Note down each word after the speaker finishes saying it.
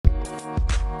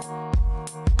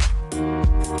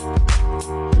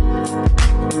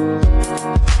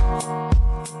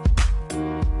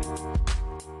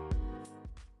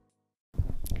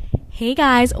Hey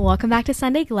guys, welcome back to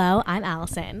Sunday Glow. I'm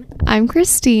Allison. I'm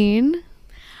Christine.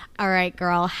 All right,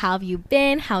 girl, how have you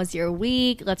been? How's your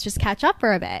week? Let's just catch up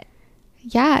for a bit.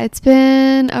 Yeah, it's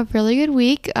been a really good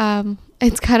week.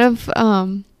 It's kind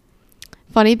of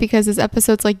funny because this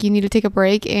episode's like you need to take a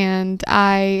break, and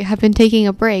I have been taking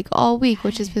a break all week,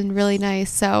 which has been really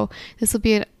nice. So this will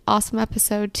be an awesome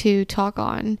episode to talk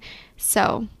on.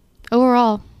 So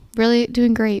overall, really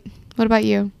doing great. What about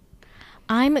you?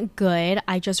 I'm good.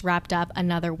 I just wrapped up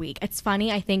another week. It's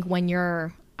funny, I think when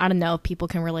you're, I don't know if people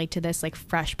can relate to this like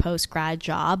fresh post-grad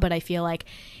job, but I feel like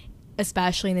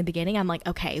especially in the beginning, I'm like,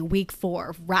 okay, week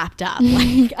 4 wrapped up.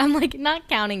 Like I'm like not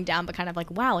counting down, but kind of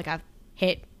like, wow, like I've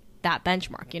hit that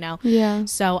benchmark, you know? Yeah.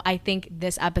 So I think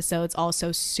this episode's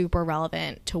also super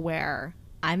relevant to where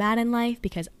I'm at in life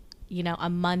because, you know, a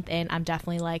month in, I'm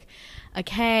definitely like,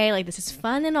 okay, like this is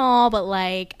fun and all, but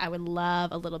like I would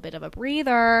love a little bit of a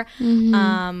breather.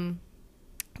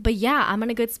 But yeah, I'm in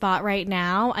a good spot right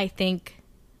now. I think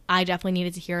I definitely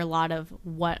needed to hear a lot of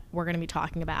what we're going to be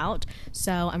talking about.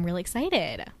 So I'm really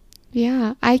excited.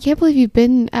 Yeah. I can't believe you've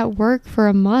been at work for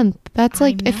a month. That's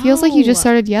like, I it feels like you just know.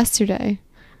 started yesterday.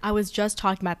 I was just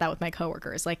talking about that with my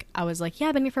coworkers. Like, I was like, yeah,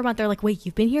 I've been here for a month. They're like, wait,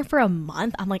 you've been here for a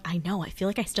month? I'm like, I know. I feel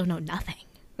like I still know nothing.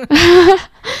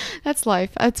 That's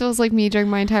life. That feels like me during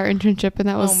my entire internship, and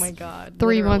that was Oh my God.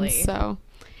 3 literally. months. So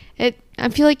I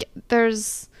feel like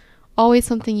there's always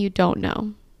something you don't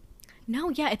know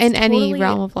No, yeah. It's in totally, any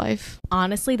realm of life.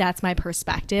 honestly, that's my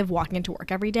perspective walking into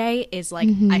work every day is like,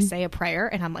 I say a prayer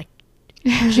and I'm like,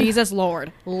 Jesus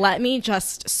Lord, let me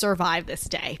just survive this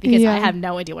day because I Yeah. have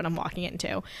no idea what I'm walking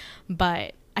into.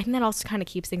 But I think that also kind of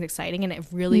keeps things exciting and it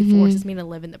really forces me to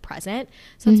live in the present.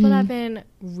 So that's what I've been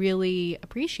really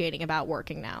appreciating about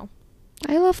working now.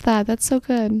 I love that. That's so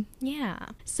good. Yeah.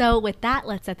 So with that,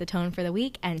 let's set the tone for the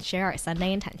week and share our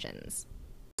Sunday intentions.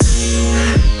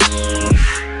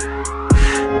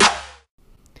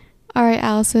 All right,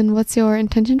 Allison, what's your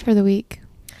intention for the week?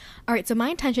 All right, so my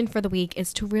intention for the week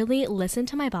is to really listen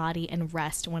to my body and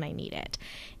rest when I need it.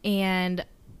 And,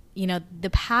 you know, the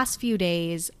past few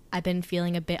days, I've been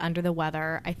feeling a bit under the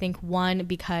weather. I think one,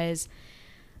 because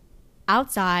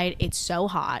outside it's so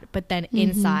hot, but then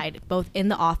inside, both in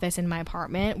the office and my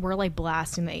apartment, we're like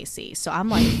blasting the AC. So I'm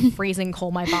like freezing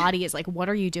cold. My body is like, what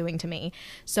are you doing to me?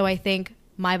 So I think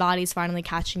my body's finally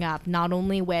catching up, not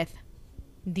only with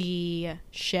the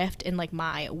shift in like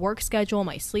my work schedule,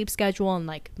 my sleep schedule, and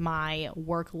like my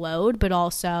workload, but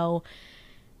also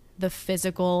the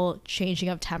physical changing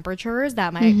of temperatures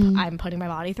that I'm putting my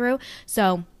body through.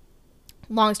 So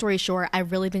long story short,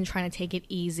 I've really been trying to take it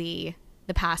easy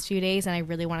the past few days, and I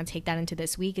really want to take that into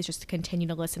this week, is just to continue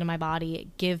to listen to my body,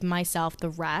 give myself the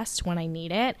rest when I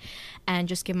need it, and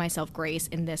just give myself grace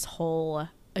in this whole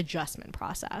adjustment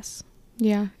process.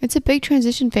 Yeah, it's a big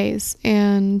transition phase,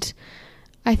 and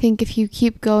I think if you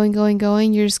keep going,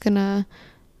 you're just gonna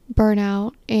burn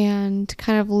out and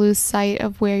kind of lose sight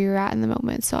of where you're at in the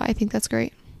moment. So I think that's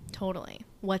great. Totally.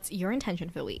 What's your intention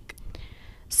for the week?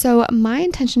 So my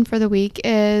intention for the week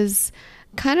is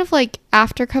kind of like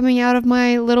after coming out of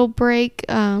my little break,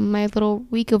 my little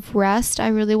week of rest, I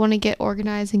really want to get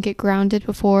organized and get grounded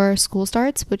before school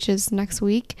starts, which is next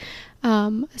week.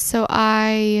 So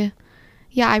I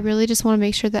really just want to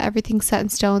make sure that everything's set in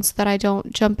stone so that I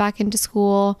don't jump back into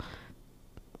school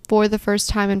for the first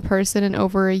time in person in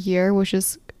over a year, which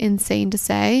is insane to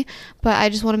say. But I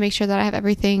just want to make sure that I have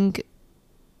everything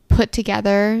put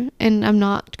together and I'm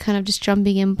not kind of just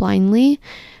jumping in blindly.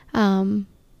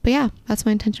 But yeah, that's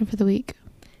my intention for the week.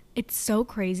 It's so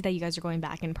crazy that you guys are going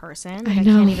back in person. I Like, I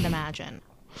know. can't even imagine.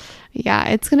 Yeah,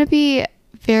 it's going to be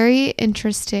very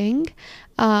interesting.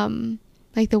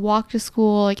 Like the walk to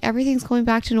school, like everything's going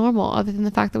back to normal other than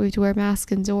the fact that we have to wear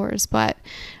masks indoors. But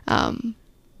I'm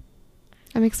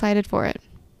excited for it.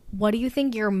 What do you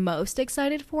think you're most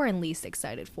excited for and least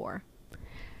excited for?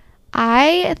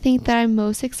 I think that I'm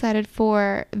most excited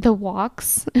for the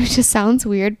walks, which just sounds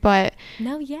weird, but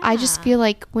No, yeah. I just feel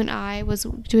like when I was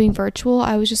doing virtual,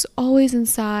 I was just always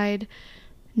inside,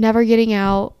 never getting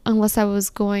out unless I was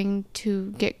going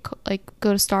to go to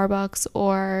Starbucks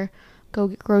or go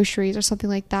get groceries or something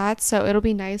like that. So it'll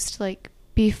be nice to like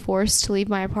be forced to leave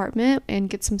my apartment and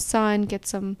get some sun, get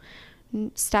some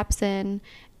steps in.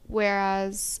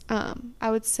 Whereas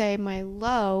I would say my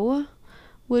low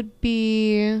would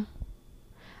be,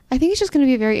 I think it's just going to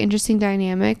be a very interesting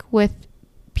dynamic with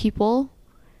people,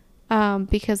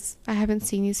 because I haven't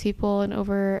seen these people in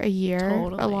over a year.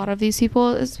 Totally. A lot of these people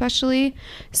especially.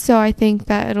 So I think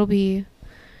that it'll be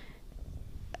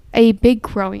a big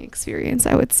growing experience,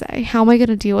 I would say. How am I going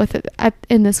to deal with it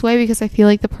in this way? Because I feel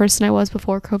like the person I was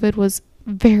before COVID was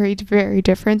very, very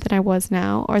different than I was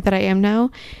now, or that I am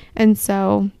now. And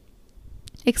so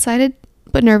excited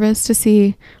but nervous to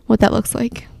see what that looks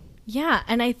like. Yeah,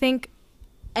 and I think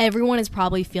everyone is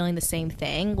probably feeling the same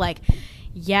thing. Like,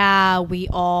 yeah, we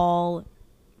all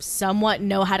somewhat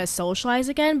know how to socialize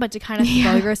again, but to kind of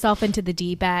throw yourself into the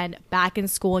deep end back in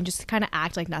school and just kind of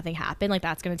act like nothing happened, like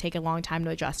that's going to take a long time to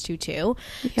adjust to too.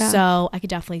 Yeah. So I could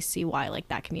definitely see why like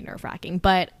that can be nerve-wracking,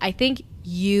 but I think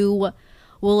you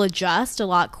will adjust a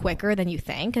lot quicker than you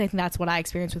think. And I think that's what I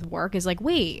experienced with work is like,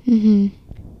 wait,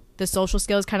 the social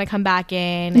skills kind of come back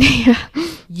in.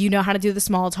 You know how to do the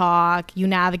small talk, you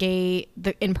navigate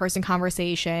the in-person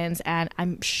conversations, and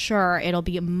I'm sure it'll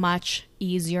be much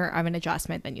easier of an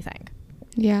adjustment than you think.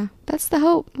 Yeah, that's the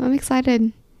hope. I'm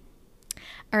excited.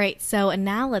 All right, so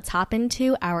now let's hop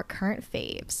into our current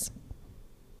faves.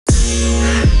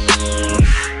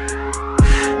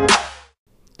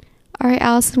 All right,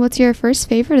 Allison, what's your first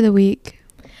favorite of the week?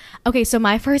 Okay, so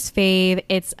my first fave,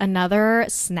 it's another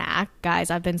snack.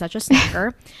 Guys, I've been such a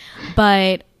snacker.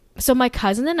 But so my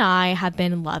cousin and I have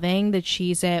been loving the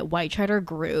Cheez-It white cheddar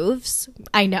grooves.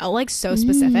 I know, like so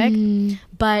specific.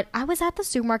 But I was at the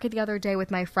supermarket the other day with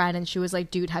my friend and she was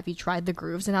like, dude, have you tried the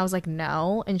grooves? And I was like,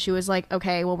 no. And she was like,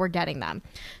 okay, well, we're getting them.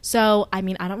 So, I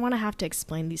mean, I don't want to have to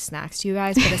explain these snacks to you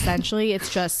guys, but essentially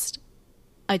it's just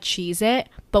a Cheez-It,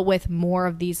 but with more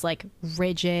of these like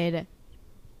rigid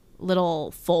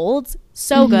little folds.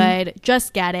 So good.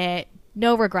 Just get it.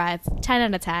 No regrets. 10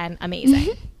 out of 10.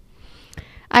 Amazing.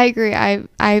 I agree.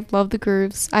 I love the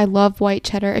grooves. I love white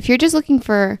cheddar. If you're just looking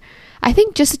for, I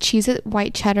think just a Cheez-It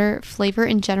white cheddar flavor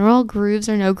in general, grooves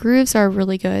or no grooves are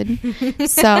really good.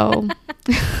 So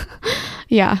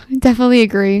yeah, definitely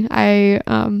agree. I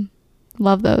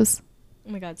love those.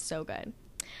 Oh my God, so good.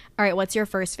 All right, what's your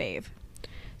first fave?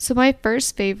 So my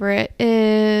first favorite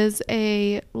is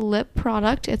a lip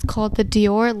product. It's called the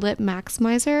Dior Lip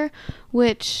Maximizer,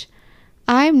 which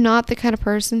I'm not the kind of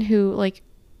person who like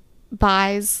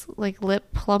buys like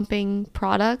lip plumping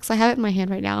products. I have it in my hand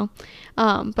right now.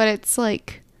 But it's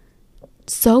like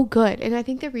so good. And I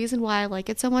think the reason why I like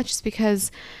it so much is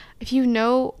because if you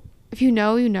know, you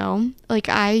know. Like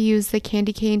I use the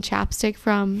candy cane chapstick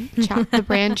from the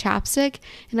brand Chapstick,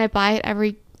 and I buy it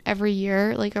every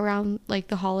year, like around like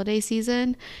the holiday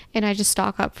season, and I just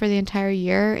stock up for the entire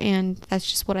year, and that's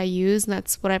just what I use, and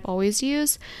that's what I've always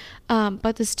used.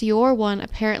 But this Dior one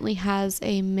apparently has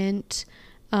a mint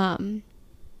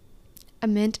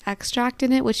extract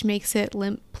in it, which makes it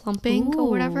lip plumping or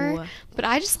whatever. But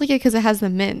I just like it because it has the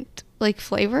mint like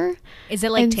flavor. Is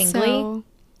it like tingly? So,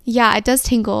 yeah, it does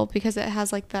tingle because it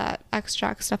has like that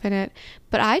extract stuff in it.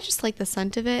 But I just like the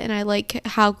scent of it, and I like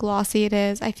how glossy it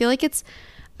is. I feel like it's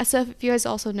so if you guys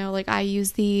also know, like I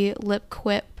use the Lip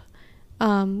Quip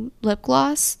lip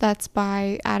gloss that's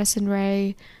by Addison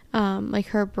Rae, like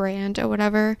her brand or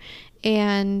whatever,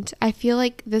 and I feel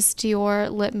like this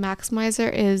Dior Lip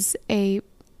Maximizer is a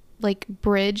like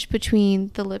bridge between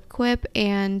the Lip Quip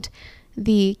and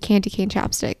the candy cane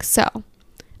chapstick. So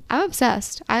I'm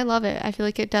obsessed. I love it. I feel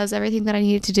like it does everything that I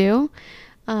need it to do.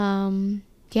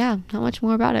 Yeah, not much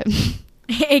more about it.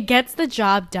 It gets the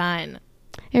job done.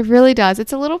 It really does.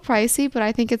 It's a little pricey, but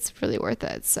I think it's really worth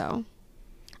it. So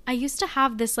I used to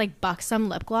have this like Buxom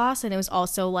lip gloss, and it was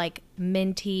also like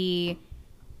minty,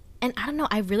 and I don't know,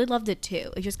 I really loved it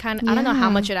too. It just kind of, I don't know how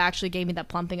much it actually gave me that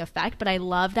plumping effect, but I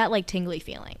love that like tingly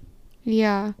feeling.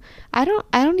 Yeah, I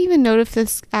don't even know if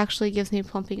this actually gives me a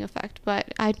plumping effect,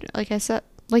 but like I said,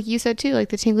 like you said too, like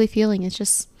the tingly feeling, it's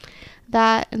just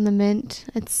that and the mint.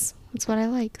 It's what I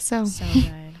like. So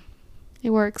good.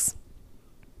 It works.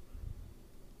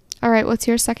 All right, what's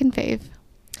your second fave?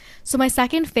 So my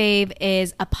second fave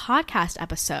is a podcast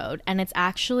episode, and it's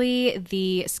actually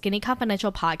the Skinny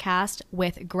Confidential podcast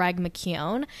with Greg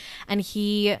McKeown, and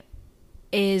he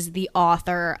is the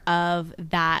author of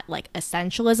that like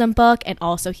essentialism book, and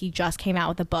also he just came out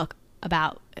with a book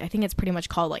about, I think it's pretty much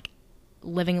called like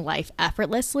living life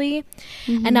effortlessly.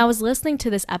 And I was listening to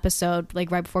this episode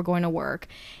like right before going to work,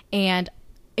 and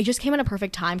it just came at a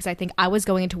perfect time because I think I was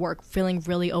going into work feeling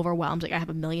really overwhelmed. Like I have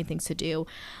a million things to do.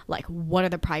 Like what are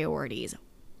the priorities?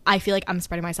 I feel like I'm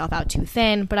spreading myself out too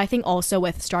thin. But I think also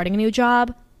with starting a new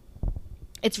job,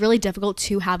 it's really difficult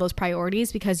to have those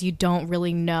priorities because you don't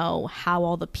really know how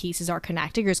all the pieces are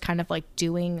connected. You're just kind of like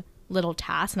doing little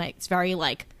tasks, and it's very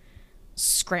like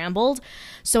scrambled.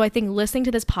 So I think listening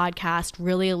to this podcast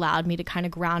really allowed me to kind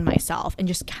of ground myself and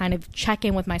just kind of check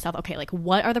in with myself. Okay, like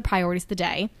what are the priorities of the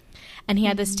day? And he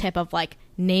had this tip of like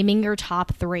naming your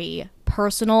top 3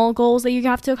 personal goals that you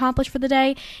have to accomplish for the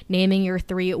day, naming your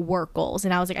 3 work goals.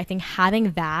 And I was like, I think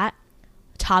having that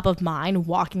top of mind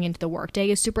walking into the workday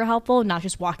is super helpful, not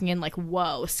just walking in like,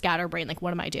 whoa, scatterbrain, like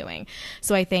what am I doing?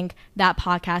 So I think that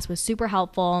podcast was super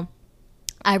helpful.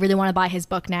 I really want to buy his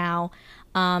book now.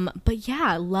 But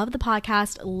yeah, love the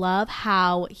podcast. Love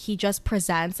how he just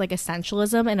presents like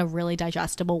essentialism in a really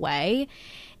digestible way.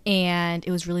 And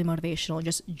it was really motivational,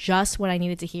 just what I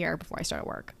needed to hear before I started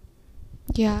work.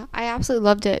 Yeah, I absolutely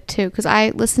loved it too, because I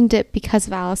listened to it because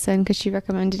of Allison, because she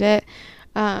recommended it.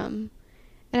 And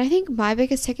I think my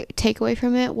biggest takeaway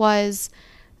from it was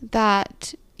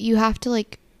that you have to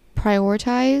like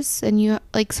prioritize, and you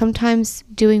like sometimes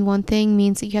doing one thing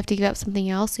means that you have to give up something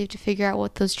else. So you have to figure out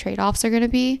what those trade-offs are going to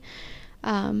be.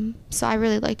 So I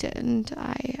really liked it, and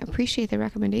I appreciate the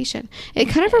recommendation. It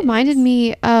kind of reminded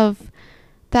me of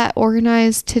that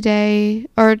Organized Today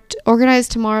or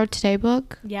Organized Tomorrow Today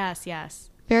book. Yes.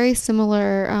 Very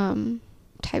similar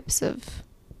types of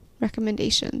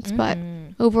recommendations, but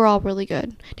overall really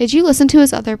good. Did you listen to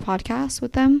his other podcast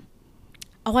with them?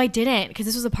 Oh, I didn't, because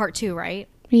this was a part 2, right?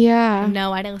 Yeah.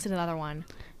 No, I didn't listen to the other one.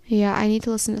 Yeah, I need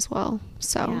to listen as well.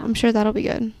 So yeah. I'm sure that'll be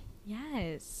good.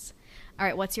 Yes. All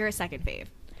right, what's your second fave?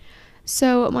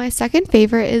 So my second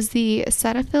favorite is the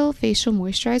Cetaphil Facial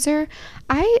Moisturizer.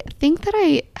 I think that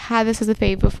I had this as a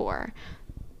fave before.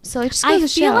 So it just goes to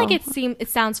show. I feel like it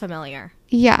sounds familiar.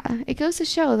 Yeah, it goes to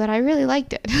show that I really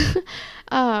liked it.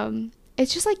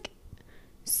 It's just like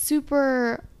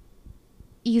super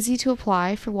easy to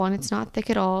apply. For one, it's not thick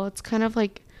at all. It's kind of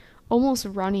like almost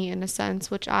runny in a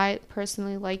sense, which I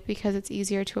personally like because it's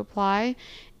easier to apply.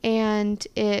 And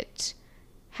it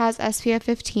has SPF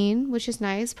 15, which is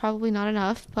nice. Probably not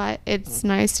enough, but it's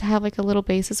nice to have like a little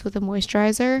basis with a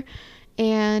moisturizer.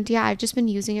 And yeah, I've just been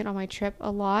using it on my trip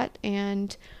a lot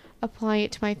and applying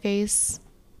it to my face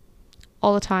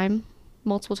all the time,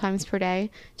 multiple times per day,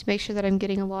 to make sure that I'm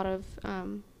getting a lot of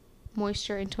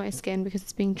moisture into my skin because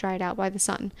it's being dried out by the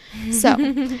sun. So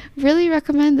really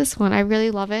recommend this one. I really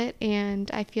love it,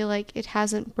 and I feel like it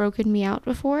hasn't broken me out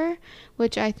before,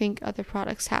 which I think other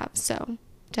products have. So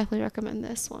definitely recommend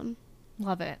this one.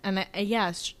 Love it. And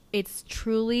yes, it's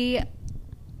truly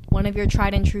one of your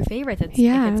tried and true favorites.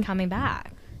 It's coming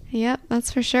back. Yep,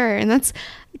 that's for sure. And that's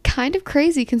kind of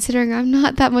crazy considering I'm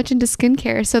not that much into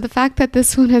skincare. So the fact that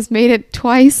this one has made it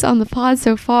twice on the pod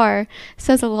so far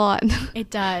says a lot. It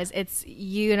does. It's,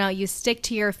 you stick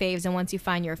to your faves, and once you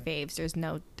find your faves, there's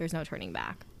no turning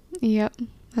back. Yep,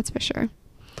 that's for sure.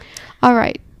 All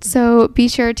right. So be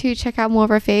sure to check out more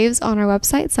of our faves on our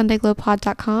website,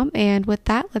 sundayglow.pod.com. And with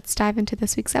that, let's dive into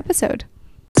this week's episode.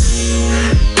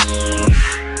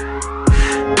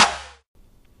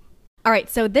 All right,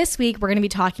 so this week we're going to be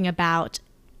talking about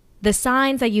the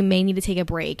signs that you may need to take a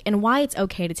break and why it's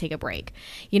okay to take a break.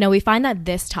 We find that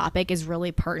this topic is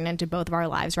really pertinent to both of our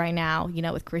lives right now,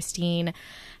 with Christine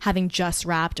having just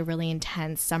wrapped a really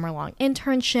intense summer-long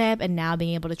internship and now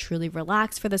being able to truly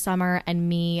relax for the summer, and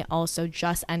me also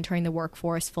just entering the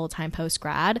workforce full-time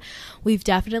post-grad. We've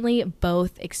definitely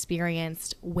both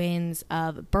experienced winds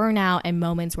of burnout and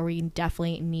moments where we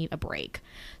definitely need a break.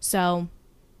 So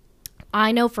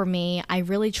I know for me, I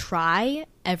really try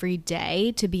every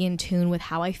day to be in tune with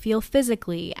how I feel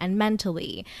physically and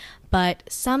mentally. But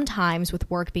sometimes with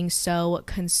work being so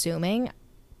consuming,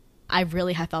 I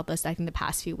really have felt this, I think, the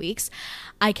past few weeks,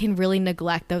 I can really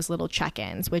neglect those little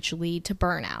check-ins, which lead to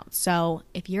burnout. So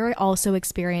if you're also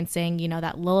experiencing,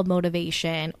 that little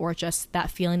motivation or just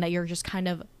that feeling that you're just kind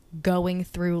of going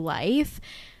through life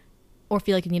or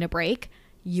feel like you need a break,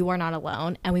 you are not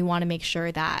alone. And we want to make sure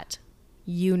that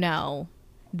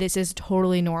this is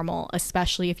totally normal,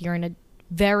 especially if you're in a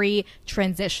very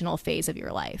transitional phase of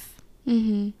your life.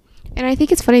 Mm-hmm. And I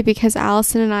think it's funny because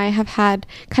Allison and I have had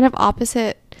kind of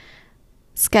opposite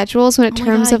schedules when it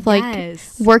terms of like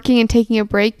working and taking a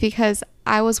break, because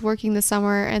I was working the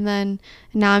summer and then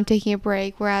now I'm taking a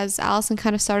break, whereas Allison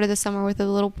kind of started the summer with a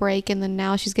little break and then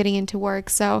now she's getting into work.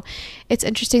 So it's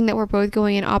interesting that we're both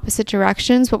going in opposite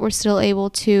directions, but we're still able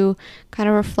to kind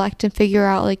of reflect and figure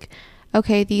out like,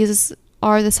 okay, these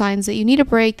are the signs that you need a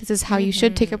break. This is how you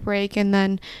should take a break. And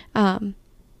then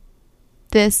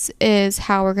this is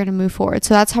how we're going to move forward.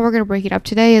 So that's how we're going to break it up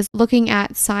today, is looking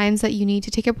at signs that you need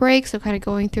to take a break. So kind of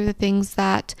going through the things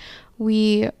that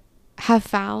we have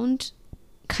found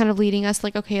kind of leading us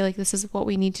like, okay, like this is what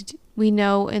we need to do. We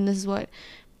know, and this is what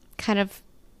kind of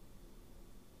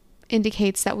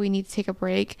indicates that we need to take a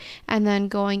break. And then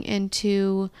going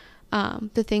into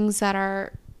the things that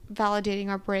are validating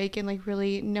our break and like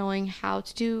really knowing how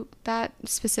to do that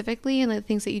specifically, and the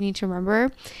things that you need to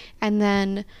remember, and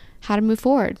then how to move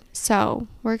forward. So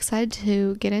we're excited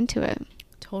to get into it.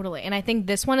 Totally. And I think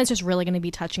this one is just really going to be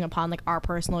touching upon like our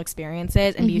personal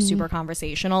experiences and be super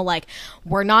conversational. Like,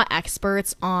 we're not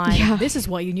experts on this is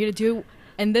what you need to do.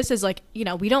 And this is like, you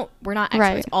know, we're not experts.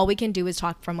 Right. All we can do is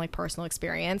talk from like personal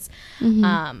experience.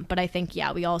 But I think,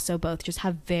 we also both just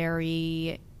have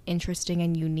very interesting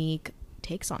and unique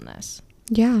takes on this.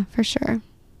 Yeah, for sure.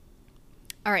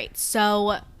 All right.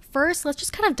 So first, let's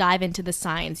just kind of dive into the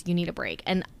signs you need a break.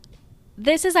 And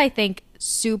this is, I think,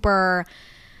 super,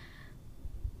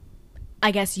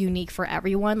 I guess, unique for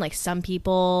everyone. Like, some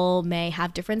people may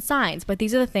have different signs, but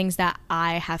these are the things that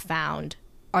I have found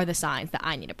are the signs that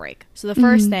I need a break. So the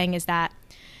first thing is that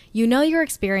you're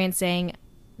experiencing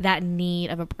that need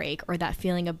of a break or that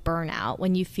feeling of burnout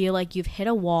when you feel like you've hit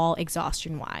a wall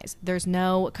exhaustion-wise. There's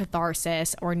no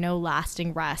catharsis or no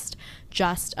lasting rest,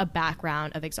 just a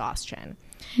background of exhaustion.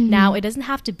 Now, it doesn't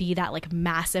have to be that like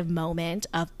massive moment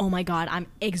of, oh my God, I'm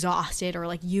exhausted, or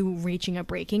like you reaching a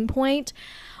breaking point.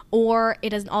 Or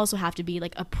it doesn't also have to be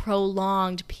like a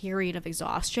prolonged period of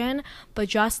exhaustion, but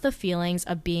just the feelings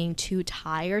of being too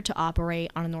tired to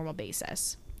operate on a normal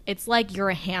basis. It's like you're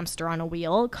a hamster on a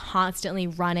wheel, constantly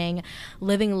running,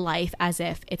 living life as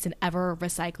if it's an ever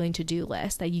recycling to-do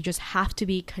list that you just have to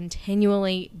be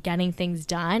continually getting things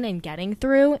done and getting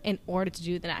through in order to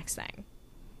do the next thing.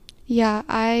 Yeah,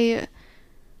 I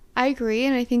agree.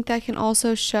 And I think that can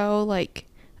also show like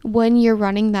when you're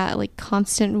running that like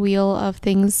constant wheel of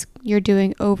things you're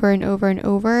doing over and over and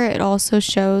over, it also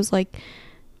shows like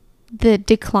the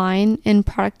decline in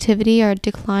productivity or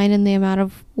decline in the amount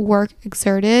of work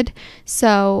exerted.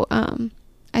 So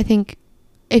I think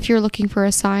if you're looking for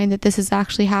a sign that this is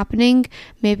actually happening,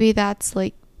 maybe that's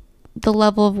like the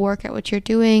level of work at which you're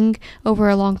doing over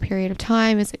a long period of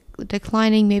time is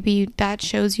declining. Maybe that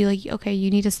shows you like, okay, you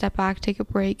need to step back, take a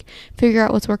break, figure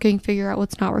out what's working, figure out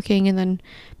what's not working, and then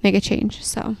make a change.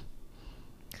 So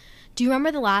do you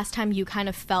remember the last time you kind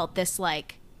of felt this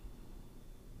like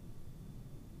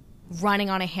running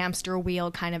on a hamster wheel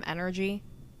kind of energy?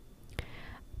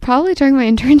 Probably during my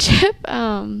internship.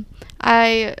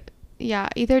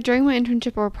 Either during my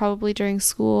internship or probably during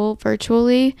school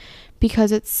virtually,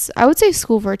 because I would say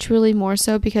school virtually more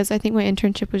so because I think my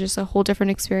internship was just a whole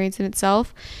different experience in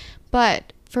itself.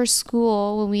 But for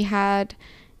school, when we had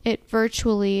it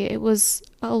virtually, it was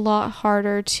a lot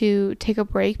harder to take a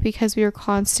break because we were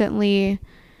constantly,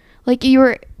 like, you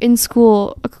were in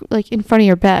school, like, in front of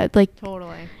your bed. Like,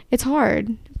 totally. It's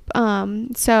hard.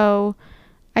 So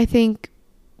I think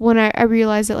when I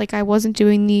realized that like I wasn't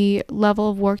doing the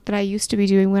level of work that I used to be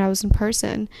doing when I was in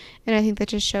person. And I think that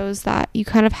just shows that you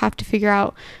kind of have to figure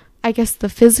out, I guess, the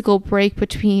physical break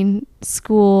between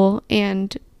school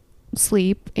and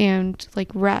sleep and like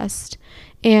rest.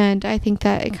 And I think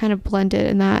that it kind of blended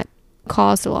and that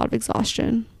caused a lot of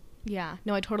exhaustion. Yeah,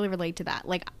 no, I totally relate to that.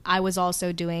 Like, I was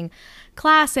also doing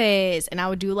classes and I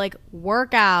would do like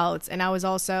workouts and I was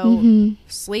also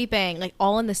sleeping like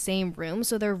all in the same room.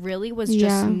 So there really was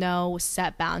just no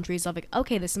set boundaries of like,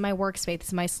 okay, this is my workspace, this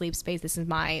is my sleep space, this is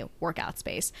my workout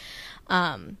space.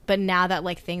 But now that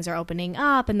like things are opening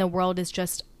up and the world is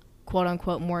just quote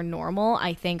unquote more normal,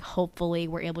 I think hopefully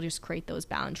we're able to just create those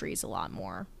boundaries a lot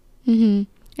more. And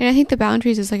I think the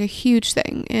boundaries is like a huge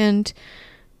thing and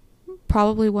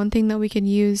probably one thing that we can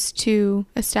use to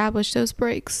establish those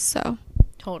breaks. So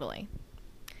totally.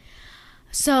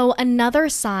 So another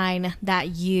sign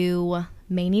that you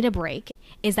may need a break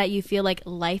is that you feel like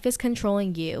life is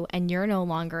controlling you and you're no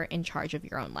longer in charge of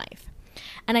your own life.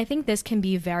 And I think this can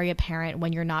be very apparent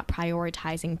when you're not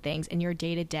prioritizing things in your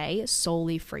day-to-day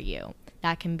solely for you.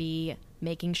 That can be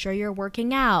making sure you're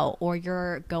working out or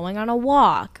you're going on a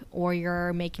walk or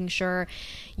you're making sure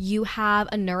you have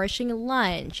a nourishing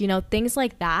lunch, things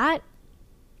like that.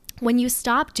 When you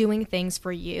stop doing things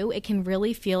for you, it can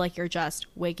really feel like you're just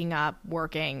waking up,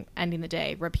 working, ending the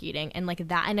day, repeating. And like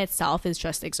that in itself is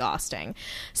just exhausting.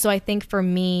 So I think for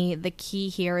me, the key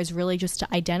here is really just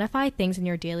to identify things in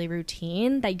your daily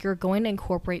routine that you're going to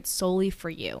incorporate solely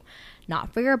for you.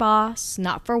 Not for your boss,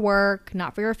 not for work,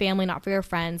 not for your family, not for your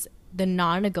friends. The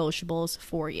non-negotiables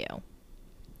for you.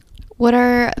 What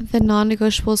are the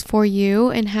non-negotiables for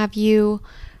you, and have you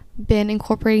been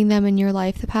incorporating them in your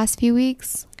life the past few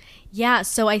weeks? Yeah,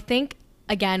 so I think,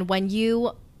 again,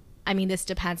 this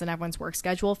depends on everyone's work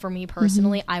schedule. For me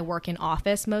personally, I work in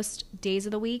office most days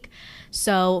of the week.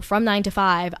 So from 9 to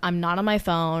 5, I'm not on my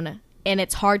phone, and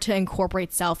it's hard to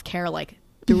incorporate self-care like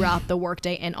throughout the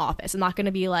workday in office. I'm not going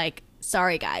to be like,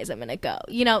 sorry guys, I'm gonna go.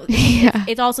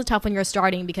 It's also tough when you're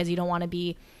starting because you don't want to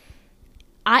be,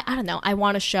 I don't know, I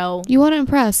want to show, you want to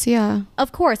impress. Yeah,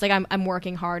 of course, like I'm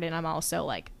working hard and I'm also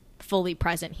like fully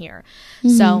present here.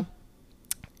 So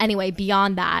Anyway,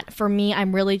 beyond that, for me,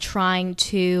 I'm really trying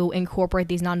to incorporate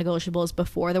these non-negotiables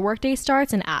before the workday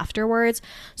starts and afterwards.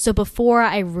 So before,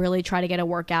 I really try to get a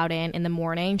workout in the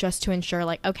morning, just to ensure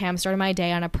like, okay, I'm starting my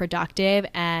day on a productive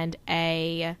and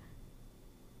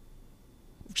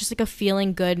just like a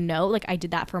feeling good note. Like I did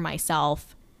that for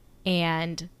myself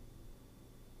and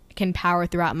can power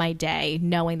throughout my day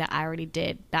knowing that I already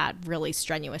did that really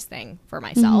strenuous thing for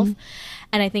myself.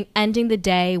 And I think ending the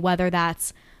day, whether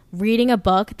that's reading a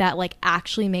book that like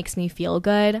actually makes me feel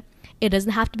good, it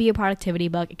doesn't have to be a productivity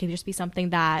book, it can just be something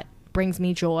that brings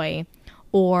me joy.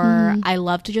 Or I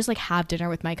love to just like have dinner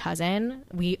with my cousin.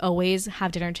 We always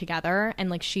have dinner together, and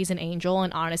like she's an angel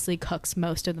and honestly cooks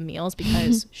most of the meals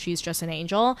because she's just an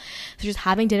angel. So just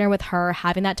having dinner with her,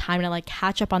 having that time to like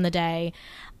catch up on the day,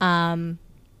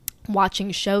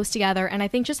 watching shows together. And I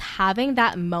think just having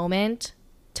that moment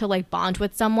to like bond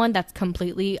with someone that's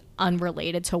completely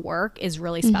unrelated to work is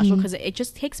really special, because it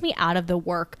just takes me out of the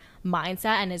work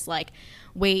mindset and is like,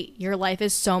 wait, your life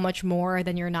is so much more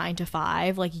than your 9 to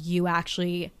 5. Like you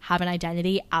actually have an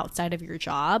identity outside of your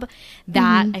job.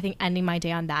 That I think ending my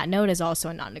day on that note is also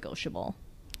a non-negotiable.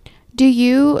 Do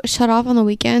you shut off on the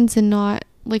weekends and not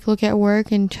like look at work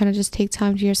and try to just take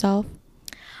time to yourself?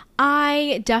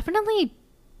 I definitely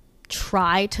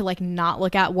try to like not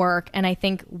look at work, and I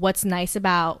think what's nice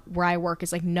about where I work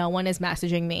is like no one is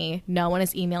messaging me, no one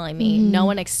is emailing me, no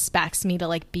one expects me to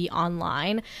like be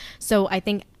online. So I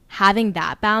think having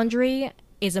that boundary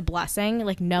is a blessing,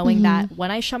 like knowing that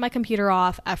when I shut my computer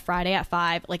off at Friday at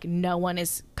 5, like no one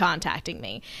is contacting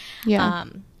me.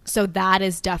 So that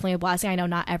is definitely a blessing. I know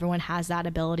not everyone has that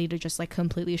ability to just like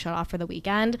completely shut off for the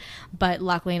weekend, but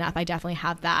luckily enough I definitely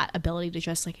have that ability to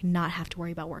just like not have to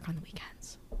worry about work on the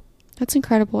weekends. That's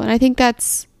incredible. And I think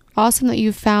that's awesome that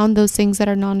you've found those things that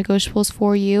are non-negotiables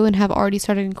for you and have already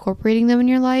started incorporating them in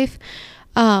your life.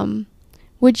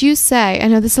 Would you say, I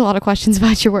know this is a lot of questions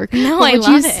about your work. No, I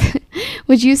love it.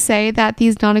 Would you say that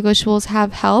these non-negotiables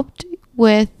have helped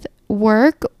with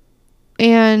work?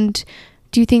 And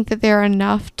do you think that they're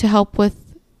enough to help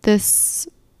with this?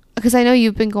 Because I know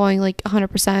you've been going like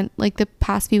 100% like the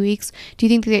past few weeks. Do you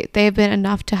think they have been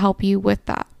enough to help you with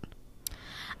that?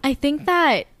 I think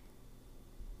that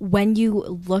when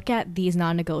you look at these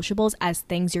non-negotiables as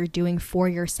things you're doing for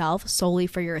yourself, solely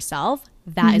for yourself,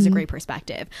 that is a great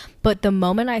perspective. But the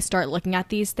moment I start looking at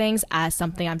these things as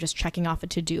something I'm just checking off a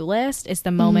to-do list is the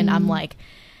moment I'm like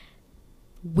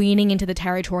weaning into the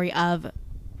territory of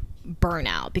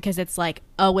burnout, because it's like,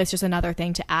 oh, it's just another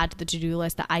thing to add to the to-do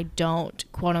list that I don't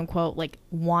quote unquote like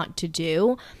want to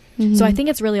do. So I think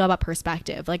it's really all about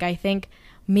perspective. Like I think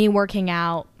me working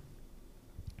out,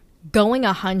 going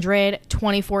 100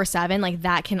 24/7, like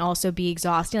that can also be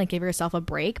exhausting. Like give yourself a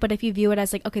break. But if you view it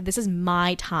as like, okay, this is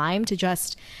my time to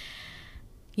just,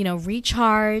 you know,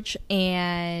 recharge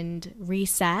and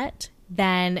reset,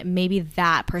 then maybe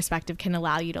that perspective can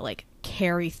allow you to like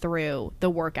carry through the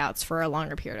workouts for a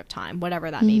longer period of time, whatever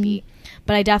that may be.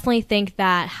 But I definitely think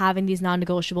that having these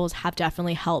non-negotiables have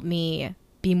definitely helped me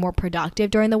be more productive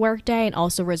during the workday and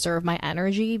also reserve my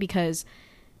energy, because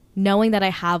knowing that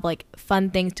I have like fun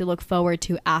things to look forward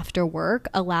to after work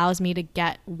allows me to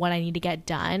get what I need to get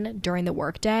done during the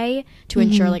workday to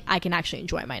ensure like I can actually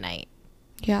enjoy my night.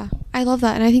 Yeah, I love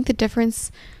that. And I think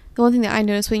the one thing that I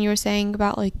noticed when you were saying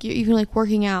about like even like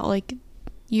working out, like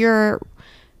you're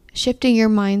shifting your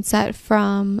mindset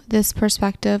from this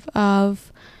perspective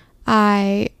of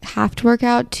I have to work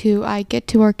out to I get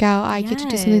to work out. I get to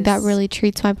do something that really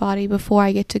treats my body before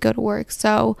I get to go to work.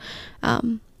 So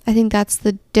I think that's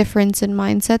the difference in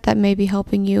mindset that may be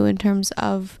helping you in terms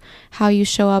of how you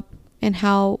show up and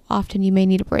how often you may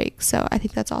need a break. So I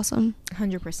think that's awesome.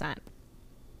 100%.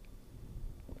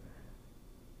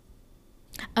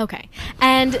 Okay.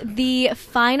 And the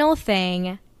final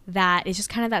thing that is just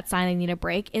kind of that sign that you need a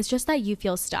break is just that you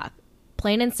feel stuck.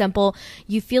 Plain and simple.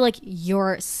 You feel like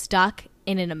you're stuck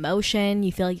in an emotion.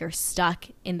 You feel like you're stuck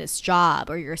in this job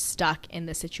or you're stuck in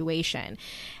this situation.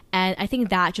 And I think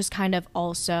that just kind of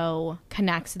also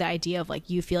connects to the idea of like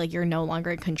you feel like you're no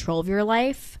longer in control of your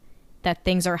life, that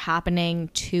things are happening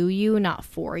to you, not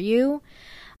for you,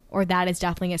 or that is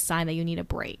definitely a sign that you need a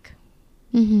break.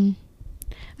 I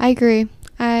agree.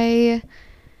 I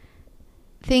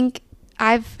think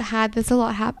I've had this a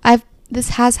lot this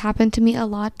has happened to me a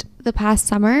lot the past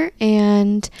summer,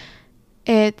 and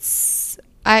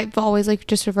I've always like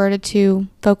just reverted to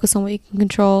focus on what you can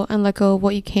control and let go of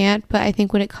what you can't. But I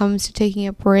think when it comes to taking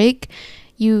a break,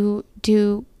 you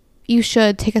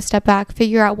should take a step back,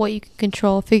 figure out what you can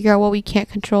control, figure out what we can't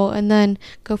control, and then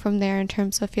go from there in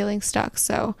terms of feeling stuck.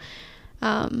 So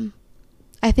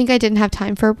I think I didn't have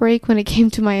time for a break when it came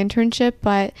to my internship,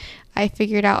 but I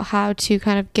figured out how to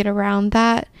kind of get around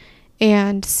that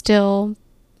and still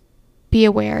be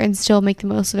aware and still make the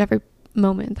most of every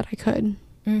moment that I could.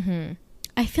 Mm-hmm.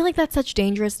 I feel like that's such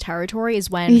dangerous territory is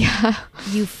when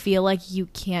you feel like you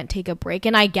can't take a break.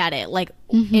 And I get it. Like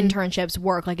internships,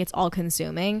 work, like it's all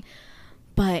consuming.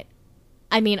 But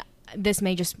I mean, this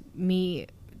may just be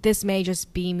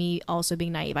me also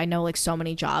being naive. I know like so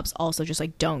many jobs also just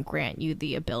like don't grant you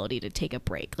the ability to take a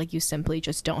break. Like you simply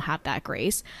just don't have that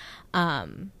grace.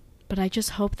 But I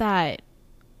just hope that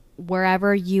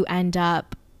wherever you end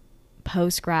up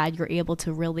post grad, you're able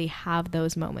to really have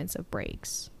those moments of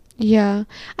breaks. Yeah.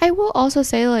 I will also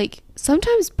say, like,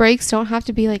 sometimes breaks don't have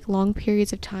to be like long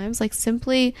periods of times. Like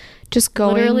very just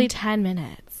going literally 10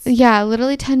 minutes. Yeah,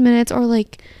 literally 10 minutes. Or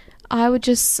like I would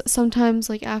just sometimes,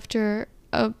 like, after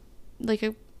a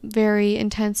very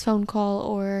intense phone call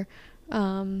or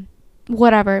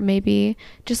whatever it may be,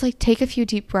 just like take a few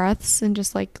deep breaths and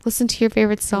just like listen to your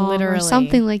favorite song or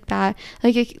something like that,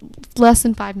 like less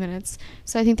than 5 minutes.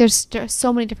 So I think there's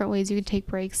so many different ways you can take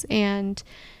breaks and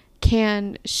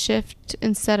can shift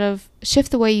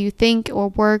the way you think or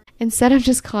work, instead of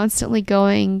just constantly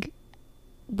going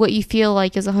what you feel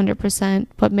like is 100%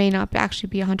 but may not actually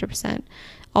be 100%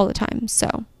 all the time.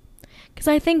 So because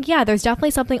I think, yeah, there's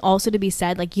definitely something also to be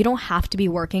said, like you don't have to be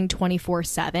working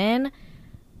 24/7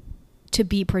 to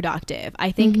be productive.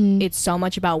 I think it's so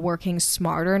much about working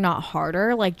smarter, not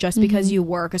harder. Like just because you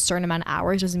work a certain amount of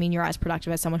hours doesn't mean you're as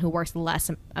productive as someone who works less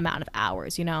amount of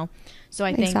hours, you know? So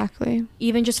I think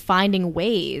even just finding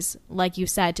ways, like you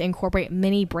said, to incorporate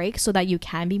mini breaks so that you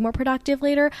can be more productive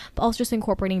later, but also just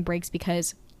incorporating breaks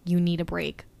because you need a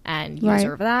break and you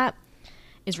deserve that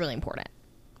is really important.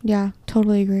 Yeah,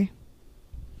 totally agree.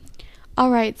 All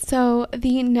right, so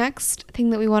the next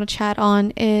thing that we want to chat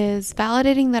on is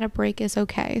validating that a break is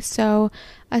okay. So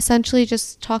essentially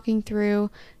just talking through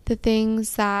the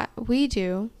things that we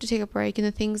do to take a break and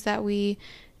the things that we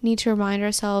need to remind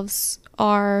ourselves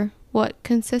are what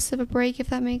consists of a break, if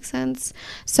that makes sense.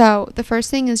 So the first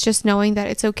thing is just knowing that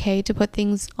it's okay to put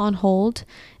things on hold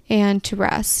and to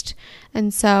rest.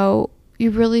 And so you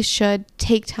really should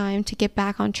take time to get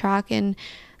back on track, and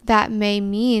that may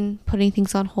mean putting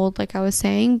things on hold, like I was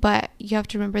saying, but you have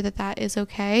to remember that that is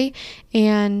okay.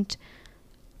 And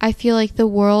I feel like the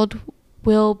world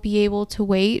will be able to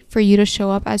wait for you to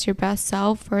show up as your best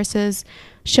self versus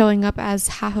showing up as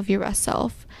half of your best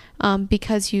self,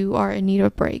 because you are in need of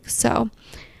a break. So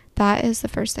that is the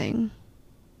first thing.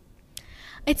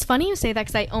 It's funny you say that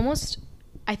because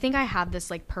I think I have this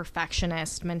like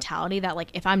perfectionist mentality that like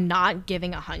if I'm not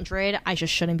giving 100, I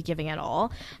just shouldn't be giving at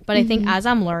all. But I think as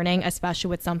I'm learning,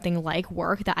 especially with something like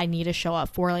work that I need to show up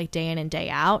for like day in and day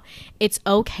out, it's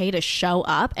okay to show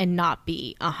up and not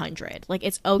be 100. Like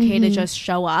it's okay to just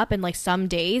show up, and like some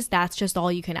days that's just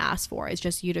all you can ask for. It's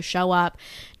just you to show up,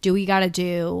 do what you gotta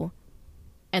do,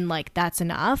 and like that's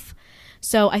enough.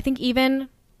 So I think even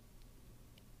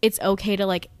it's okay to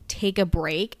like take a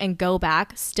break and go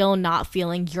back still not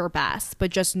feeling your best,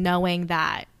 but just knowing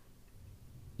that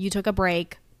you took a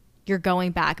break, you're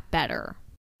going back better.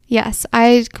 Yes,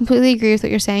 I completely agree with what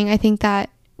you're saying. I think that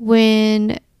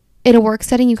when in a work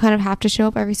setting, you kind of have to show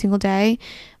up every single day.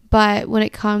 But when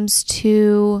it comes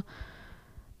to,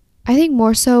 I think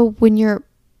more so when you're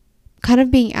kind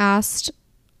of being asked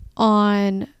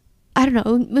on, I don't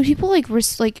know, when people like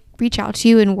reach out to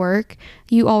you in work,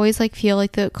 you always like feel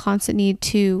like the constant need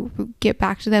to get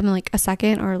back to them in like a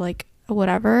second or like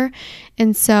whatever.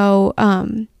 And so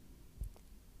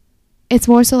it's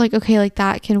more so like, okay, like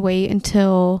that can wait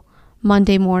until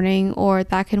Monday morning, or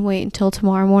that can wait until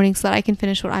tomorrow morning so that I can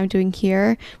finish what I'm doing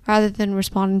here, rather than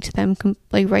responding to them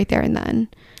like right there and then,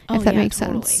 if that makes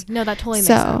sense. No, that totally makes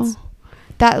sense.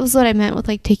 That was what I meant with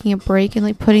like taking a break and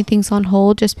like putting things on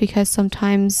hold, just because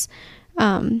sometimes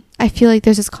I feel like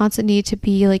there's this constant need to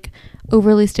be like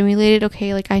overly stimulated.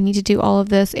 Okay, like I need to do all of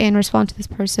this and respond to this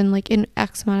person like in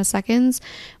X amount of seconds,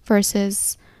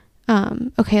 versus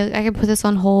okay, like I can put this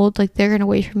on hold, like they're gonna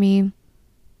wait for me,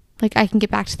 like I can get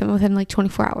back to them within like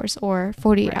 24 hours or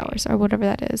 48 hours or whatever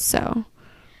that is. So,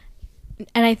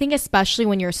 and I think especially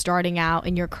when you're starting out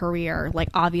in your career, like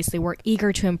obviously we're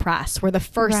eager to impress. We're the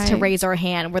first to raise our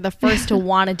hand. We're the first to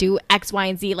want to do X, Y,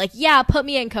 and Z. Like, yeah, put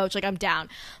me in, coach. Like I'm down.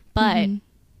 But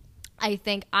I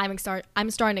think I'm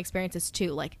starting to experience this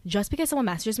too. Like just because someone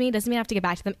messages me doesn't mean I have to get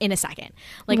back to them in a second.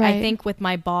 Like I think with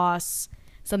my boss,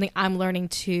 something I'm learning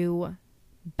to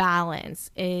balance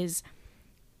is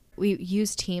we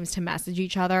use Teams to message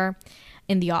each other.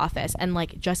 in the office, and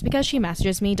like just because she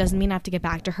messages me doesn't mean I have to get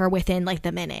back to her within like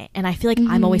the minute. And I feel like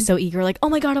I'm always so eager, like, oh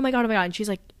my god, oh my god, oh my god. And she's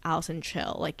like, Allison,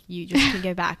 chill, like you just can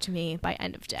get back to me by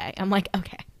end of day. I'm like,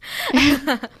 okay.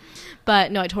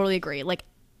 But no, I totally agree. Like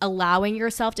allowing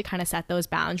yourself to kind of set those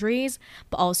boundaries,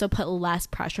 but also put less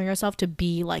pressure on yourself to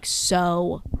be like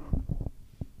so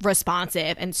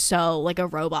responsive and so like a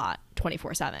robot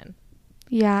 24/7.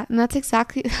 Yeah, and that's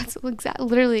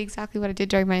literally exactly what I did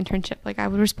during my internship. Like I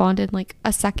would respond in like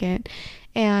a second,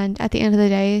 and at the end of the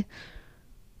day,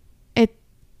 it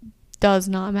does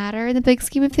not matter in the big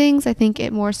scheme of things. I think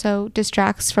it more so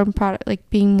distracts from like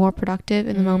being more productive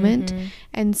in the moment.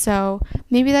 And so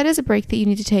maybe that is a break that you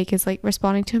need to take, is like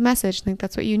responding to a message. I think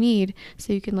that's what you need,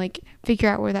 so you can like figure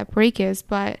out where that break is.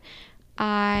 But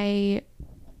I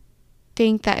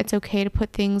think that it's okay to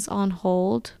put things on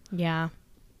hold. Yeah.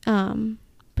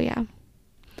 But yeah.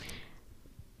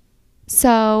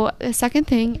 So the second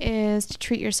thing is to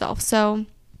treat yourself. So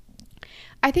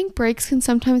I think breaks can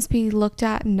sometimes be looked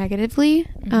at negatively,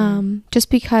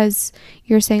 just because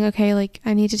you're saying, okay, like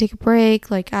I need to take a break,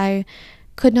 like I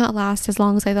could not last as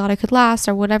long as I thought I could last,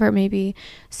 or whatever it may be.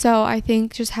 So I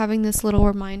think just having this little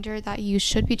reminder that you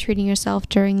should be treating yourself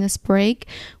during this break,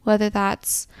 whether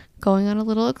that's going on a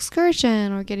little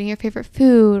excursion or getting your favorite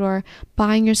food or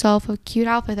buying yourself a cute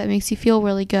outfit that makes you feel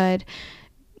really good.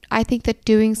 I think that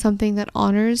doing something that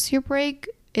honors your break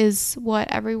is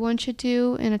what everyone should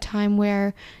do in a time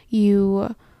where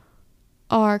you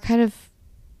are kind of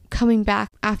coming back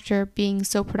after being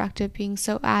so productive, being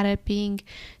so at it, being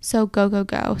so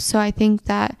go. So I think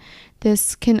that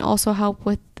this can also help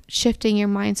with shifting your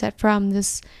mindset from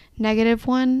this negative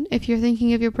one, if you're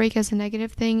thinking of your break as a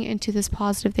negative thing, into this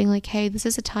positive thing, like, hey, this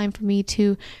is a time for me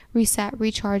to reset,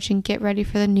 recharge, and get ready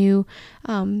for the new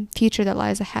future that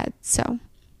lies ahead. So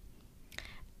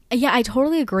yeah, I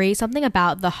totally agree. Something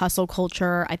about the hustle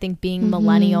culture, I think being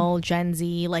millennial, Gen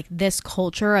Z, like this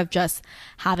culture of just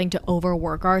having to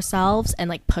overwork ourselves and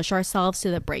like push ourselves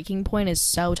to the breaking point is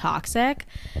so toxic.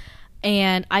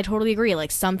 And I totally agree.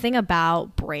 Like something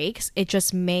about breaks, it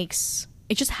just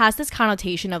has this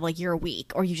connotation of like you're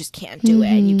weak or you just can't do it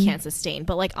and you can't sustain.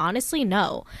 But like honestly,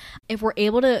 no. If we're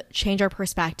able to change our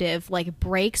perspective, like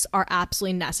breaks are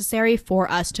absolutely necessary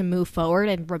for us to move forward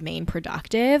and remain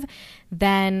productive,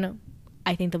 then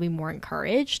I think they'll be more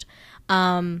encouraged.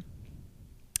 I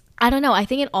don't know. I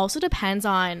think it also depends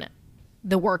on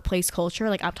the workplace culture.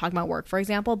 Like I'm talking about work, for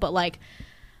example, but like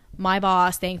my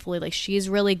boss, thankfully, like she's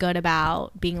really good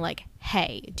about being like,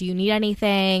 hey, do you need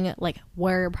anything? Like, what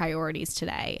are your priorities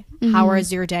today? How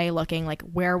is your day looking? Like,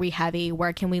 where are we heavy?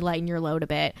 Where can we lighten your load a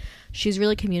bit? She's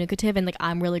really communicative, and like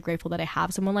I'm really grateful that I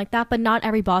have someone like that, but not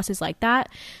every boss is like that.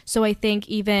 So I think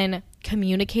even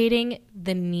communicating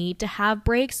the need to have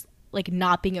breaks, like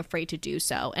not being afraid to do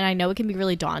so. And I know it can be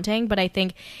really daunting, but I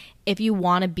think if you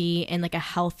want to be in like a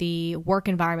healthy work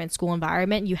environment, school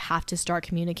environment, you have to start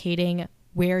communicating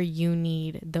where you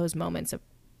need those moments of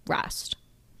rest.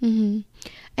 And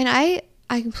I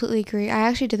completely agree. I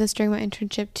actually did this during my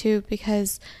internship too,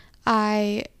 because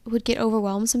I would get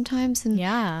overwhelmed sometimes. And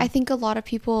yeah, I think a lot of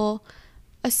people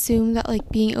assume that like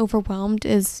being overwhelmed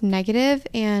is negative.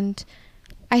 And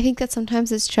I think that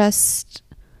sometimes it's just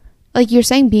like you're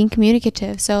saying, being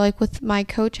communicative. So like with my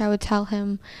coach, I would tell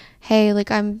him, hey,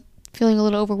 like I'm feeling a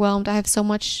little overwhelmed. I have so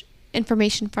much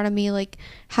information in front of me. Like,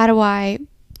 how do I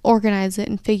organize it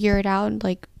and figure it out and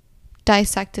like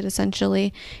dissect it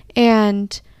essentially?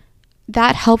 And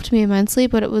that helped me immensely,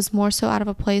 but it was more so out of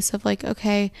a place of like,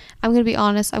 okay, I'm going to be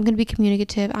honest, I'm going to be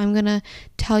communicative, I'm going to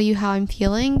tell you how I'm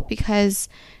feeling, because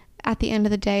at the end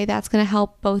of the day, that's going to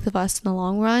help both of us in the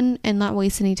long run and not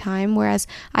waste any time. Whereas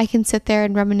I can sit there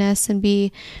and reminisce and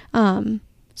be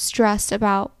stressed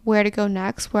about where to go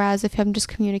next, whereas if I'm just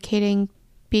communicating,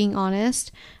 being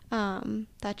honest,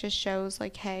 that just shows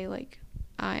like, hey, like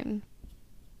I'm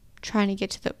trying to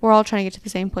get to we're all trying to get to the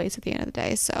same place at the end of the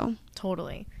day. So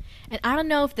totally. And I don't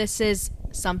know if this is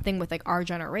something with like our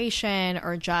generation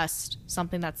or just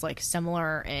something that's like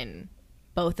similar in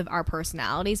both of our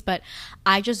personalities, but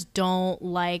I just don't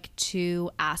like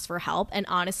to ask for help. And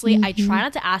honestly, I try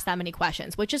not to ask that many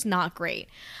questions, which is not great.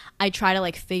 I try to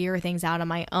like figure things out on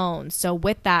my own. So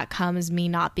with that comes me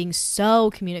not being so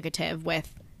communicative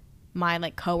with my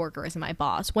like coworkers and my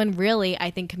boss, when really I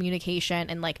think communication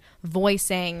and like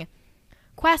voicing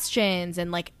questions and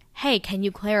like, hey, can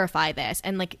you clarify this,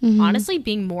 and like honestly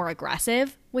being more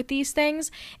aggressive with these things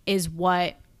is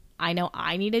what I know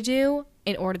I need to do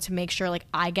in order to make sure like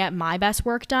I get my best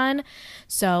work done.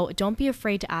 So don't be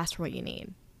afraid to ask for what you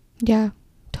need. Yeah,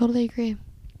 totally agree.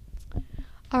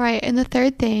 All right, and the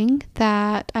third thing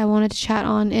that I wanted to chat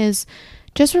on is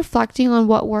just reflecting on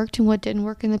what worked and what didn't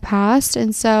work in the past.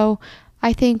 And so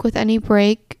I think with any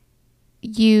break,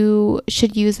 you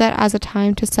should use that as a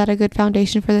time to set a good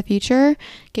foundation for the future,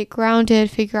 get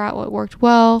grounded, figure out what worked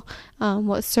well,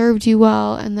 what served you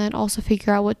well, and then also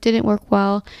figure out what didn't work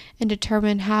well and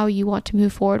determine how you want to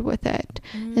move forward with it.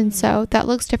 And so that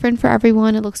looks different for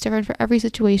everyone. It looks different for every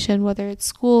situation, whether it's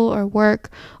school or work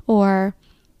or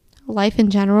life in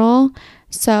general.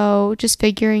 So just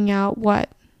figuring out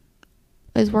what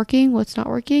is working, what's not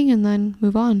working, and then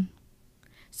move on.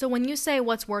 So when you say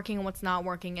what's working and what's not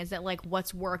working, is it like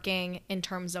what's working in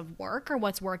terms of work or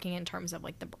what's working in terms of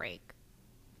like the break?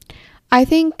 I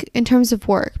think in terms of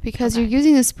work, because you're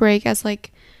using this break as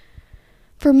like,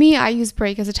 for me, I use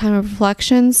break as a time of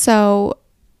reflection. So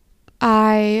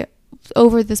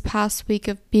over this past week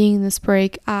of being in this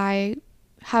break, I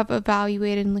have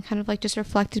evaluated and kind of like just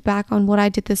reflected back on what I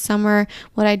did this summer,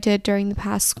 what I did during the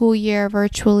past school year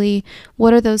virtually.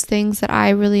 What are those things that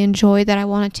I really enjoyed that I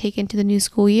want to take into the new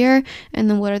school year? And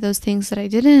then what are those things that I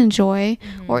didn't enjoy?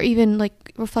 Or even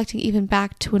like reflecting even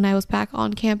back to when I was back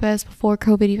on campus before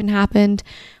COVID even happened.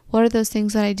 What are those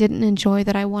things that I didn't enjoy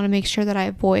that I want to make sure that I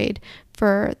avoid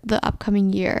for the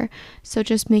upcoming year? So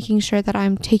just making sure that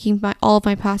I'm taking all of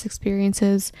my past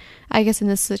experiences, I guess in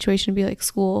this situation would be like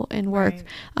school and work,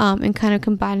 and kind of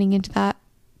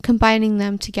combining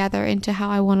them together into how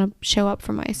I want to show up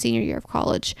for my senior year of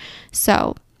college.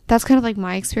 So that's kind of like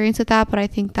my experience with that, but I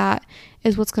think that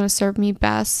is what's going to serve me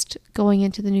best going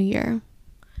into the new year.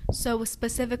 So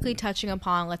specifically touching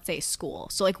upon, let's say, school.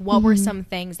 So like what were some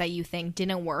things that you think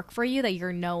didn't work for you that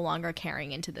you're no longer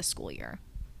carrying into the school year?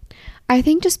 I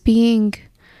think just being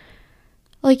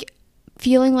like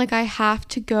feeling like I have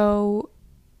to go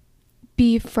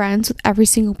be friends with every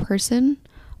single person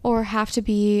or have to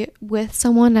be with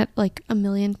someone at like a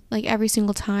million, like every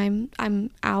single time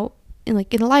I'm out in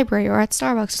like in a library or at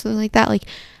Starbucks or something like that. Like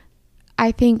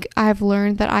I think I've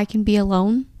learned that I can be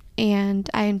alone and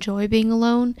I enjoy being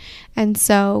alone. And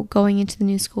so going into the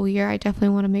new school year, I definitely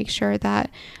want to make sure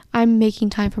that I'm making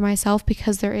time for myself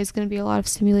because there is going to be a lot of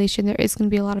stimulation. There is going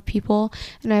to be a lot of people.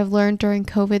 And I've learned during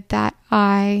COVID that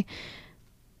I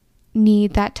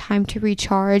need that time to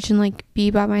recharge and like be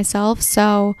by myself.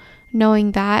 So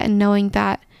knowing that and knowing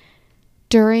that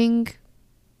during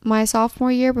my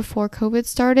sophomore year before COVID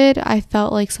started, I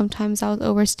felt like sometimes I was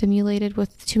overstimulated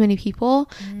with too many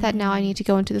people that now I need to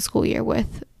go into the school year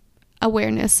with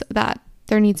awareness that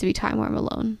there needs to be time where I'm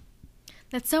alone.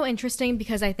 That's so interesting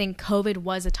because I think COVID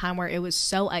was a time where it was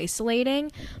so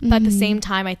isolating, but at the same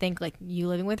time, I think like you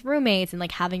living with roommates and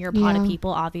like having your pod of people,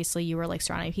 obviously you were like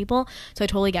surrounding people. So I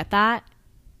totally get that.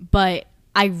 But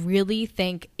I really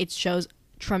think it shows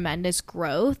tremendous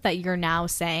growth that you're now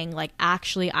saying like,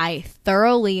 actually, I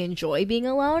thoroughly enjoy being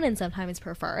alone and sometimes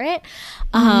prefer it.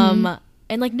 And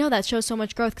like, no, that shows so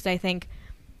much growth because I think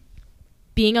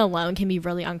being alone can be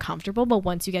really uncomfortable, but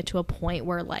once you get to a point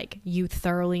where like you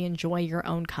thoroughly enjoy your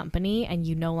own company and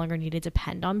you no longer need to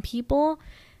depend on people,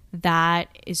 that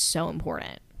is so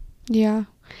important. Yeah.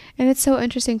 And it's so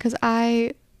interesting because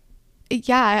I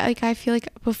feel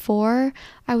like before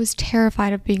I was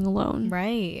terrified of being alone.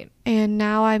 Right. And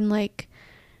now I'm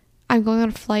going on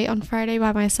a flight on Friday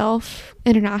by myself,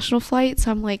 international flight.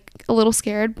 So I'm like a little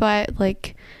scared, but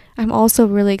like I'm also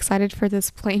really excited for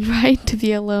this plane ride to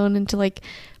be alone and to like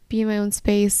be in my own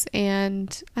space.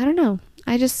 And I don't know.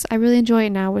 I really enjoy it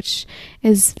now, which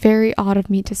is very odd of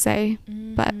me to say,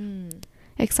 but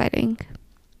exciting.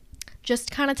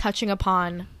 Just kind of touching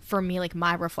upon, for me, like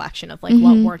my reflection of like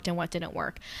what worked and what didn't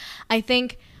work. I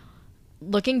think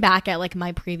looking back at like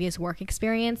my previous work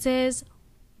experiences,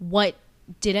 what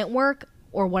didn't work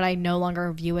or what I no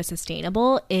longer view as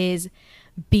sustainable is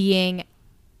being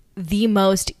the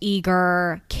most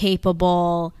eager,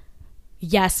 capable,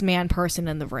 yes man person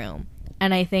in the room.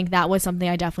 And I think that was something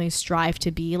I definitely strive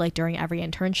to be like during every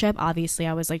internship. Obviously,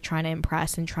 I was like trying to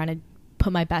impress and trying to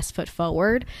put my best foot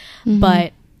forward.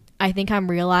 But I think I'm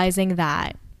realizing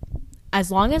that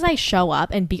as long as I show up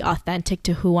and be authentic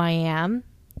to who I am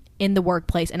in the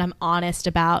workplace and I'm honest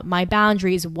about my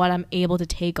boundaries, what I'm able to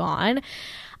take on,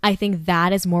 I think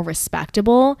that is more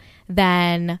respectable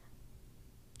than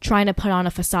trying to put on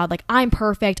a facade like I'm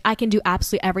perfect, I can do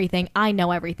absolutely everything, I know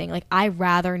everything. Like I'd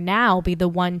rather now be the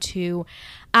one to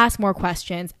ask more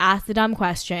questions, ask the dumb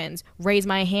questions, raise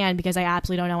my hand because I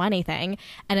absolutely don't know anything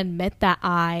and admit that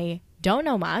I don't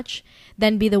know much,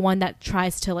 than be the one that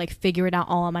tries to like figure it out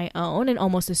all on my own and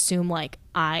almost assume like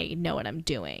I know what I'm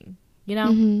doing, you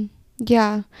know?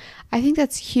 Yeah, I think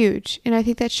that's huge. And I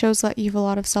think that shows that you have a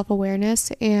lot of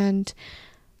self-awareness. And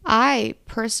I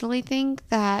personally think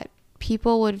that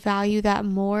people would value that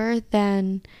more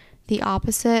than the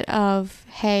opposite of,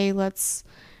 hey, let's,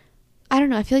 I don't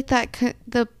know, I feel like that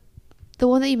the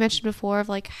one that you mentioned before of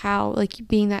like how like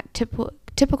being that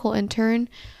typical intern,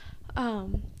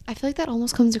 I feel like that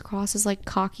almost comes across as like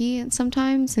cocky and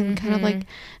sometimes and kind of like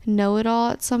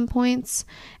know-it-all at some points,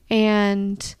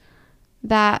 and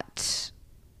that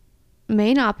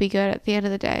may not be good at the end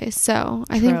of the day. So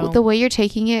I think the way you're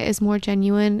taking it is more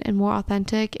genuine and more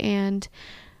authentic and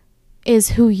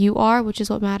is who you are, which is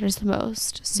what matters the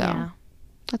most. So yeah,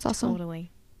 that's awesome.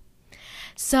 Totally.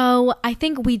 So I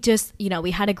think we just,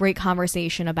 we had a great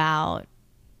conversation about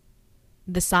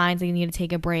the signs that you need to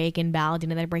take a break and validating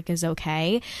that a break is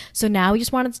okay. So now we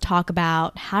just wanted to talk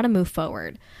about how to move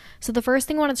forward. So the first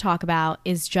thing I want to talk about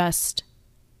is just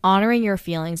honoring your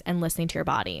feelings and listening to your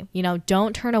body.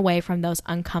 Don't turn away from those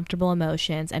uncomfortable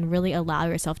emotions and really allow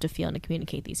yourself to feel and to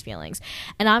communicate these feelings.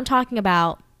 And I'm talking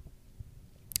about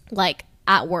like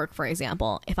at work, for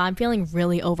example, if I'm feeling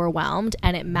really overwhelmed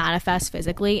and it manifests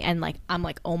physically and like, I'm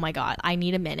like, oh my God, I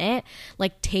need a minute,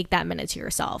 like take that minute to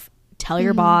yourself. Tell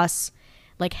your boss,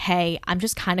 like, hey, I'm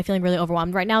just kind of feeling really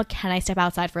overwhelmed right now. Can I step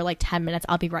outside for like 10 minutes?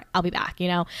 I'll be back.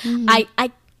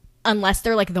 I unless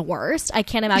they're like the worst, I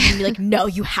can't imagine be like, no,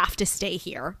 you have to stay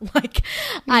here. Like,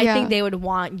 I think they would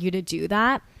want you to do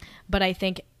that. But I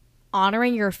think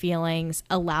honoring your feelings,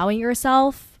 allowing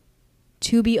yourself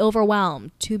to be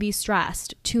overwhelmed, to be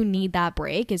stressed, to need that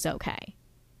break is okay.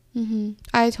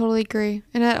 I totally agree.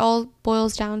 And it all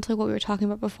boils down to what we were talking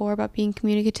about before, about being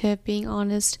communicative, being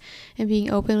honest, and being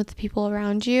open with the people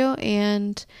around you.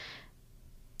 And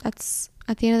that's,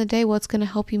 at the end of the day, what's going to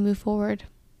help you move forward.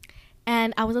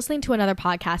 And I was listening to another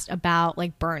podcast about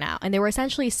like burnout, and they were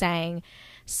essentially saying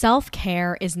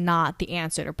self-care is not the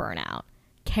answer to burnout.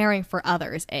 Caring for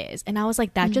others is. And I was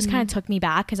like, that just kind of took me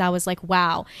back, because I was like,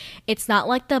 wow, it's not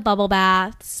like the bubble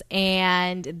baths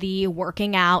and the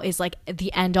working out is like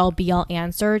the end all be all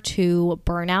answer to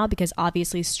burnout, because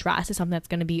obviously stress is something that's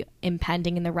going to be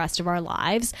impending in the rest of our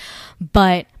lives.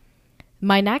 But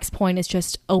my next point is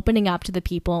just opening up to the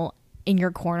people in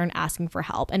your corner and asking for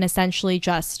help, and essentially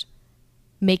just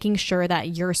making sure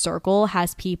that your circle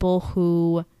has people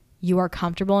who you are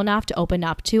comfortable enough to open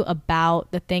up to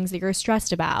about the things that you're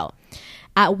stressed about.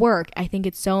 At work, I think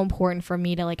it's so important for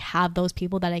me to like have those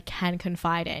people that I can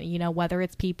confide in, whether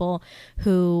it's people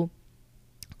who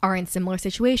are in similar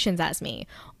situations as me,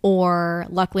 or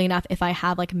luckily enough, if I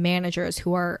have like managers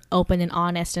who are open and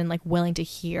honest and like willing to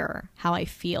hear how I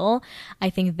feel,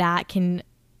 I think that can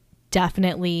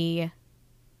definitely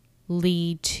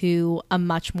lead to a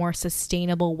much more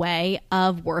sustainable way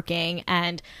of working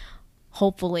and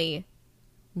hopefully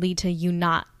lead to you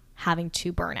not having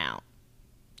to burn out.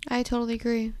 I totally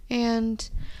agree. And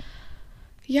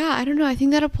yeah, I don't know, I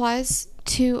think that applies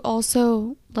to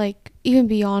also like even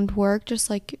beyond work, just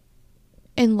like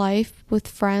in life with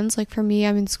friends. Like for me,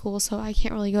 I'm in school, so I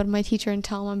can't really go to my teacher and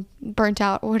tell them I'm burnt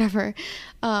out or whatever.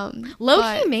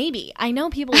 Low-key maybe. I know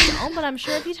people don't, but I'm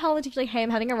sure if you tell the teacher like, hey, I'm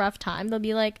having a rough time, they'll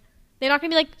be like, they're not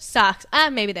gonna be like, sucks.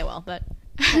 Maybe they will, but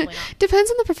probably not. Depends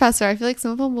on the professor. I feel like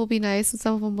some of them will be nice and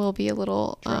some of them will be a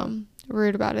little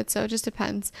rude about it, so it just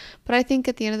depends. But I think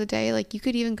at the end of the day, like, you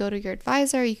could even go to your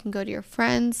advisor, you can go to your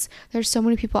friends. There's so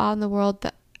many people out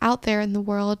there in the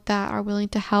world that are willing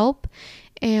to help,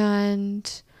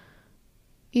 and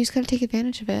you just gotta take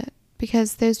advantage of it,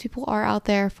 because those people are out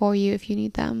there for you if you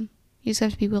need them. You just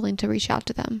have to be willing to reach out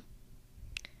to them.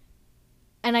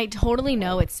 And I totally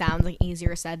know it sounds like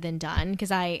easier said than done, because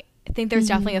I think there's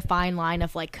definitely a fine line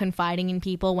of like confiding in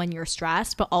people when you're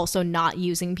stressed, but also not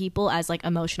using people as like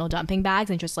emotional dumping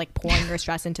bags and just like pouring your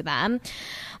stress into them.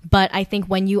 But I think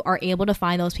when you are able to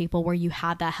find those people where you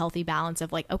have that healthy balance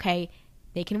of like, okay,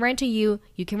 they can rent to you,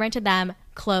 you can rent to them,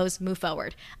 close, move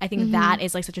forward. I think that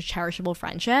is like such a cherishable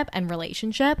friendship and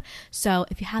relationship. So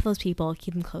if you have those people,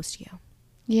 keep them close to you.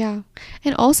 Yeah.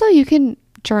 And also you can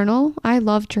journal. I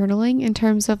love journaling in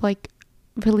terms of like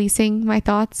releasing my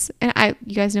thoughts. And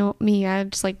you guys know me, I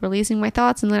just like releasing my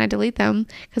thoughts and then I delete them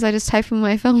because I just type from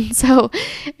my phone. So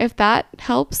if that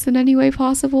helps in any way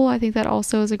possible, I think that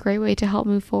also is a great way to help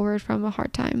move forward from a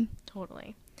hard time.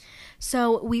 Totally.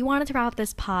 So we wanted to wrap up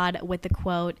this pod with the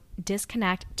quote,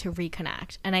 disconnect to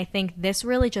reconnect. And I think this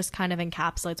really just kind of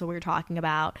encapsulates what we were talking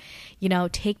about. You know,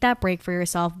 take that break for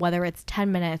yourself, whether it's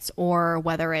 10 minutes or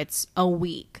whether it's a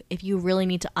week. If you really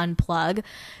need to unplug,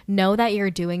 know that you're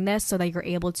doing this so that you're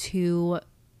able to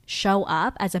show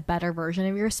up as a better version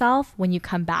of yourself when you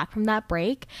come back from that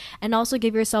break, and also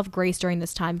give yourself grace during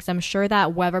this time, because I'm sure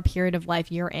that whatever period of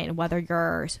life you're in, whether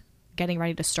you're getting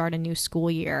ready to start a new school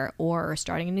year or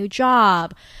starting a new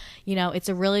job. You know, it's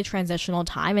a really transitional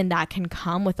time, and that can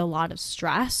come with a lot of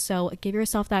stress. So give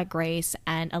yourself that grace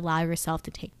and allow yourself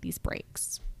to take these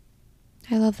breaks.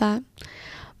 I love that.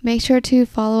 Make sure to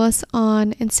follow us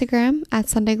on Instagram at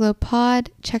Sunday Glow Pod.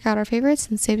 Check out our favorites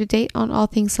and stay up to date on all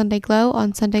things Sunday Glow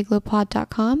on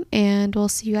SundayGlowPod.com. And we'll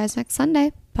see you guys next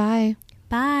Sunday. Bye.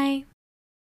 Bye.